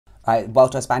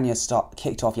Vuelta España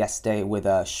kicked off yesterday with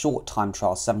a short time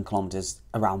trial, 7 kilometers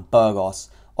around Burgos.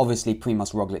 Obviously,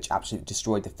 Primoz Roglic absolutely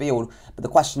destroyed the field. But the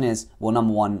question is, well,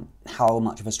 number one, how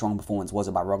much of a strong performance was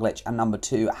it by Roglic? And number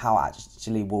two, how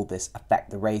actually will this affect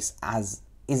the race? As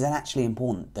is it actually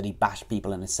important that he bashed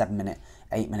people in a 7-minute,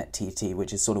 8-minute TT,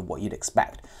 which is sort of what you'd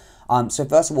expect? So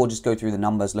first of all, just go through the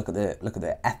numbers. Look at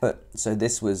the effort. So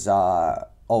this was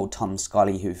old Tom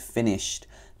Scully, who finished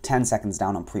 10 seconds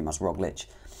down on Primoz Roglic.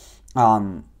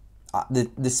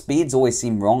 The speeds always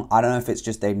seem wrong. I don't know if it's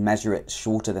just they measure it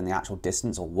shorter than the actual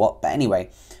distance or what. But anyway,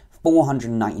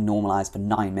 490 normalized for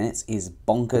 9 minutes is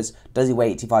bonkers. Does he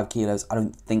weigh 85 kilos? I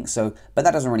don't think so. But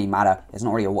that doesn't really matter. It's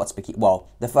not really a watts per kilo. Well,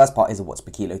 the first part is a watts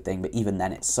per kilo thing, but even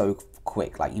then it's so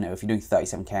quick. Like, if you're doing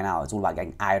 37k an hour, it's all about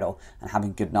getting idle and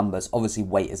having good numbers. Obviously,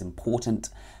 weight is important.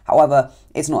 However,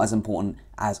 it's not as important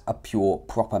as a pure,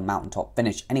 proper mountaintop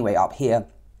finish. Anyway, up here,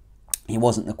 he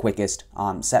wasn't the quickest.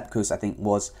 Sepp Kuss, I think,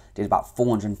 did about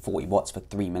 440 watts for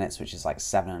 3 minutes, which is like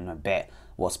 7 and a bit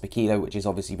watts per kilo, which is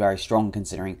obviously very strong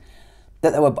considering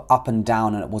that they were up and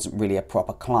down and it wasn't really a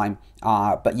proper climb.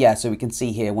 But yeah, so we can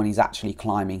see here when he's actually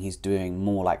climbing, he's doing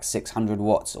more like 600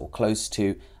 watts or close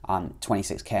to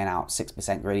 26k an hour,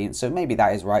 6% gradient. So maybe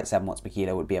that is right. 7 watts per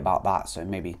kilo would be about that. So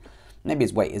maybe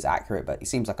his weight is accurate, but he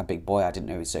seems like a big boy. I didn't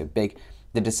know he was so big.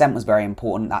 The descent was very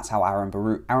important. That's how Aaron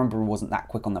Baru wasn't that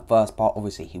quick on the first part.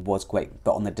 Obviously, he was quick,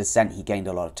 but on the descent, he gained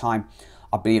a lot of time.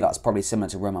 I believe that's probably similar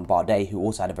to Romain Bardet, who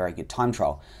also had a very good time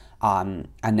trial. And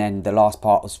then the last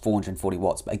part was 440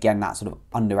 watts. But again, that sort of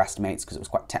underestimates because it was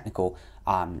quite technical.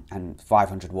 And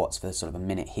 500 watts for sort of a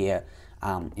minute here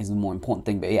is the more important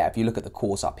thing. But yeah, if you look at the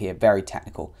course up here, very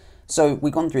technical. So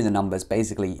we've gone through the numbers.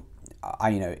 Basically,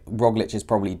 Roglic is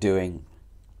probably doing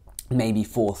maybe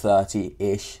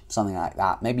 430-ish, something like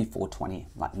that. Maybe 420,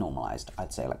 like normalized.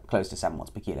 I'd say like close to 7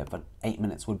 watts per kilo for 8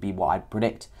 minutes would be what I'd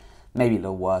predict. Maybe a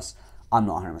little worse. I'm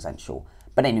not 100% sure.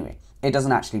 But anyway, it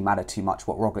doesn't actually matter too much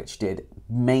what Roglic did,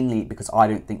 mainly because I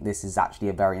don't think this is actually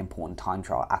a very important time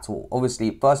trial at all.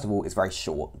 Obviously, first of all, it's very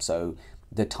short, so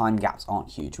the time gaps aren't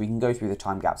huge. We can go through the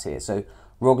time gaps here. So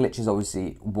Roglic is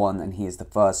obviously one, and he is the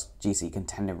first GC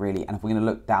contender, really. And if we're going to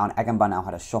look down, Egan Bernal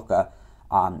had a shocker.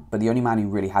 But the only man who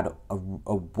really had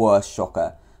a worse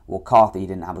shocker, well, Carthy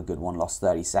didn't have a good one, lost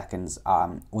 30 seconds,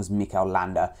 was Mikel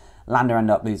Landa. Landa ended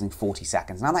up losing 40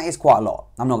 seconds. Now, that is quite a lot.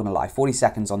 I'm not going to lie. 40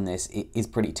 seconds on this is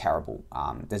pretty terrible.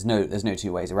 There's no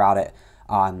two ways around it.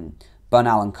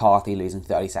 Bernal and Carthy losing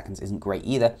 30 seconds isn't great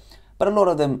either. But a lot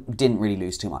of them didn't really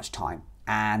lose too much time.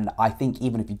 And I think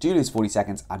even if you do lose 40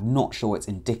 seconds, I'm not sure it's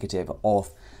indicative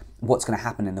of what's going to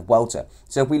happen in the Vuelta.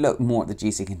 So if we look more at the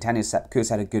GC contenders, Sepp Kuss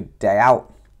had a good day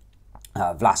out.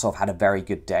 Vlasov had a very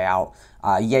good day out.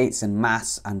 Yates and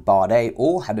Mas and Bardet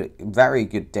all had very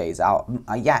good days out.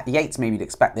 Yeah, Yates, maybe you'd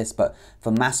expect this, but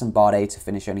for Mas and Bardet to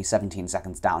finish only 17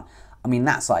 seconds down, I mean,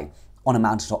 that's like, on a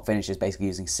mountaintop finish, is basically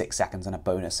using 6 seconds and a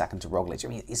bonus second to Roglic. I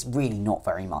mean, it's really not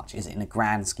very much, is it, in a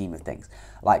grand scheme of things?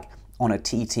 Like, on a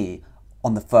TT,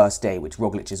 on the first day, which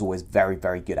Roglic is always very,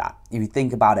 very good at. If you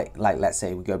think about it, like, let's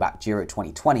say we go back Giro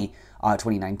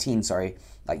 2019, sorry,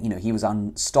 like, he was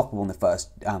unstoppable in the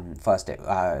first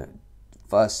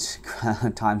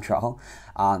time trial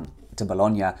to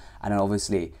Bologna, and then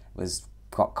obviously was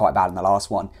quite bad in the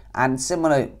last one. And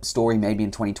similar story maybe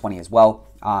in 2020 as well,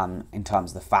 in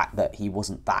terms of the fact that he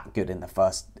wasn't that good in the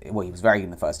first, well, he was very good in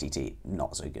the first TT,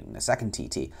 not so good in the second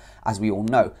TT, as we all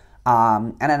know.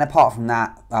 And then apart from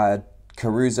that,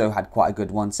 Caruso had quite a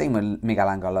good one, same with Miguel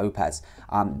Angel Lopez.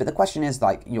 But the question is,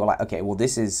 like, you're like, okay, well,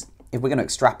 this is, if we're going to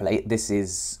extrapolate, this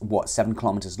is, 7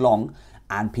 kilometers long,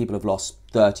 and people have lost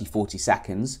 30, 40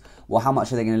 seconds. Well, how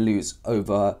much are they going to lose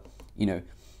over,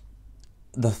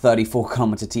 the 34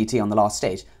 kilometer TT on the last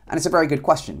stage? And it's a very good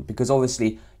question, because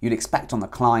obviously you'd expect on the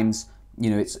climbs,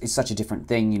 it's such a different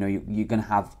thing. You're going to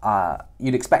have,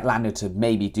 you'd expect Landa to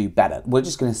maybe do better. We're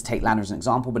just going to take Landa as an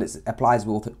example, but it applies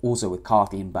also with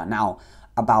Carthy and Bernal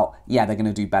about, yeah, they're going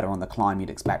to do better on the climb. You'd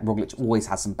expect. Roglic always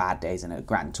has some bad days in a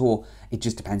Grand Tour. It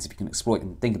just depends if you can exploit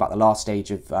them. Think about the last stage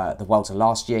of the Vuelta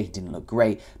last year. He didn't look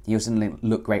great. He also didn't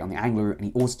look great on the Angler route, and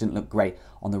he also didn't look great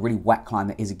on the really wet climb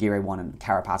that Izagirre won, and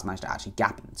Carapaz managed to actually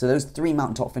gap him. So those 3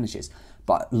 mountaintop finishes.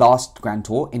 But last Grand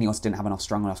Tour, Ineos didn't have enough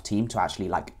strong enough team to actually,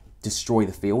 like, destroy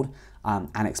the field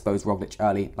and expose Roglic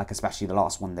early, like especially the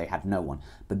last one, they had no one.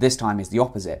 But this time is the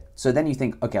opposite. So then you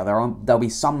think, okay, there'll be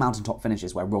some mountaintop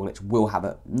finishes where Roglic will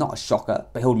have not a shocker,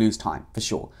 but he'll lose time for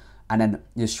sure. And then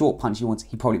the short punchy ones,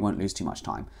 he probably won't lose too much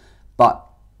time. But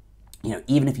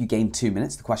even if you gain 2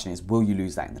 minutes, the question is, will you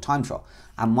lose that in the time trial?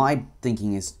 And my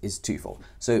thinking is twofold.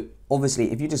 So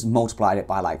obviously, if you just multiplied it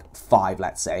by like 5,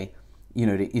 let's say, you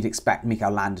know, you'd expect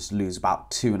Mikel Landa to lose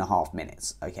about 2.5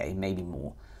 minutes, okay, maybe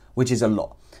more, which is a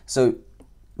lot. So,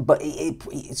 but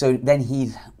so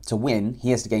then to win,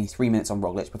 he has to gain 3 minutes on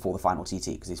Roglic before the final TT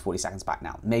because he's 40 seconds back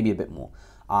now, maybe a bit more.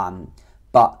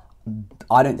 But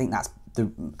I don't think that's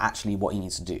actually what he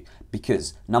needs to do,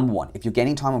 because number one, if you're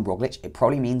gaining time on Roglic, it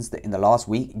probably means that in the last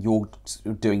week you're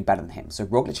doing better than him. So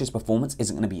Roglic's performance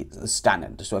isn't going to be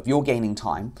standard. So if you're gaining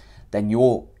time, then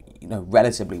you're, you know,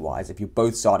 relatively wise, if you're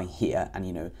both starting here and,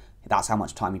 you know, that's how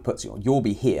much time he puts you on, you'll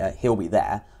be here, he'll be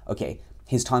there, okay,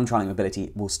 his time trialing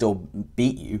ability will still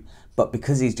beat you, but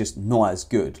because he's just not as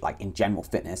good, like in general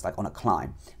fitness, like on a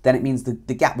climb, then it means the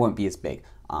gap won't be as big.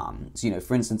 So, you know,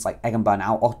 for instance, like Egan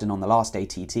Bernal, often on the last day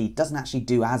TT, doesn't actually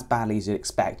do as badly as you'd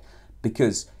expect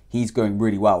because he's going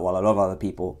really well while a lot of other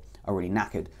people are really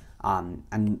knackered.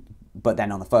 But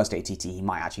then on the first day TT, he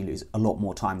might actually lose a lot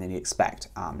more time than you expect,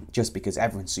 just because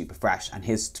everyone's super fresh and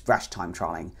his fresh time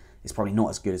trialing is probably not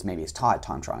as good as maybe his tired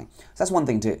time trialing. So that's one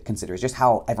thing to consider, is just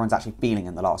how everyone's actually feeling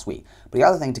in the last week. But the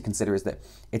other thing to consider is that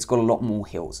it's got a lot more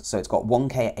hills. So it's got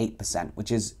 1K at 8%,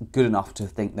 which is good enough to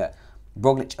think that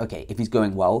Roglic, okay, if he's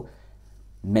going well,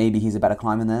 maybe he's a better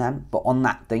climber than them, but on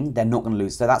that thing, they're not going to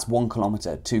lose. So that's 1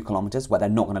 kilometer, 2 kilometers, where they're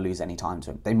not going to lose any time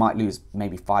to him. They might lose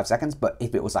maybe 5 seconds, but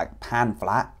if it was like pan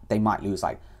flat, they might lose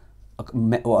like a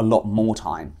lot more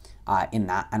time in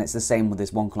that. And it's the same with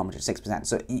this 1 kilometer, 6%.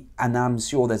 So, and I'm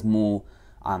sure there's more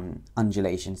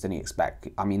undulations than you expect.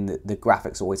 I mean, the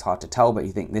graphic's always hard to tell, but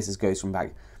you think this goes from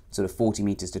like sort of 40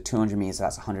 meters to 200 meters, so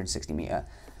that's a 160 meter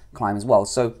climb as well.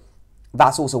 So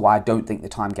that's also why I don't think the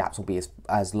time gaps will be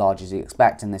as large as you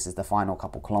expect, and this is the final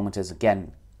couple kilometers,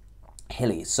 again,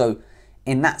 hilly. So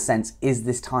in that sense, is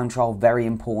this time trial very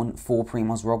important for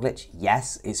Primoz Roglic?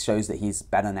 Yes, it shows that he's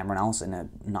better than everyone else in a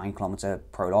 9 kilometer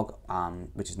prologue,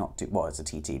 which is not too, well, it's a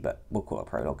TT, but we'll call it a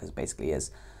prologue because it basically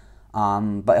is.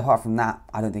 But apart from that,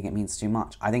 I don't think it means too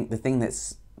much. I think the thing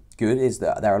that's good is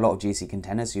that there are a lot of GC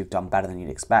contenders who've done better than you'd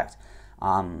expect.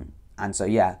 And so,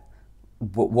 yeah,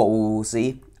 what we'll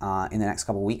see in the next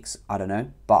couple of weeks, I don't know.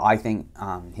 But I think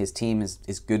his team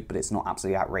is good, but it's not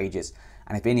absolutely outrageous.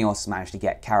 And if Ineos manage to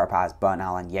get Carapaz,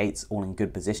 Bernal and Yates all in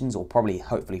good positions, or probably,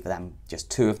 hopefully for them, just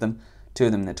two of them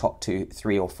in the top 2,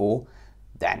 3 or 4,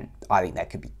 then I think there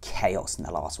could be chaos in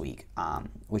the last week,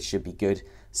 which should be good.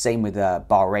 Same with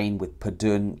Bahrain, with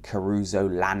Padun, Caruso,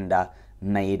 Landa,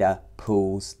 Maida,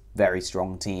 Pools, very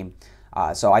strong team.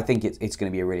 So I think it's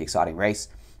going to be a really exciting race.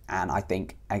 And I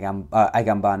think Egan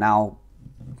Bernal,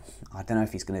 I don't know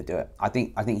if he's going to do it. I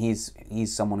think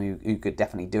he's someone who could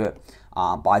definitely do it.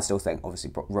 But I still think,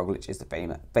 obviously, Roglic is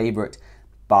the favourite.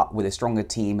 But with a stronger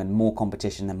team and more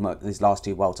competition than these last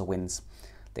 2 Vuelta wins,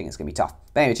 I think it's going to be tough.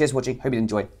 But anyway, cheers for watching. Hope you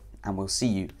enjoyed. And we'll see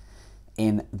you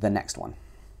in the next one.